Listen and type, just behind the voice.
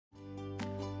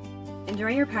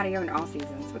Enjoy your patio in all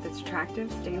seasons with its attractive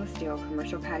stainless steel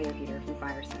commercial patio heater from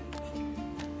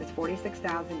FireSense. This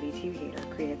 46,000 BTU heater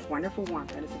creates wonderful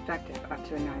warmth that is effective up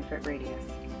to a 9-foot radius.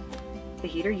 The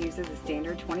heater uses a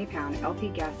standard 20-pound LP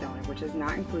gas cylinder, which is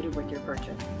not included with your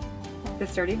purchase. The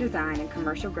sturdy design and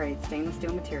commercial-grade stainless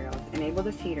steel materials enable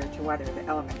this heater to weather the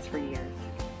elements for years.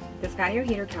 This patio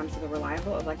heater comes with a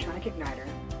reliable electronic igniter,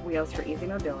 wheels for easy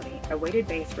mobility, a weighted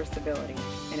base for stability,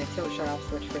 and a tilt shutoff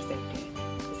switch for safety.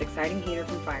 This exciting heater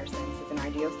from FireSense is an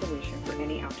ideal solution for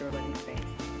any outdoor living space.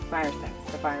 FireSense,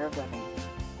 the fire of living.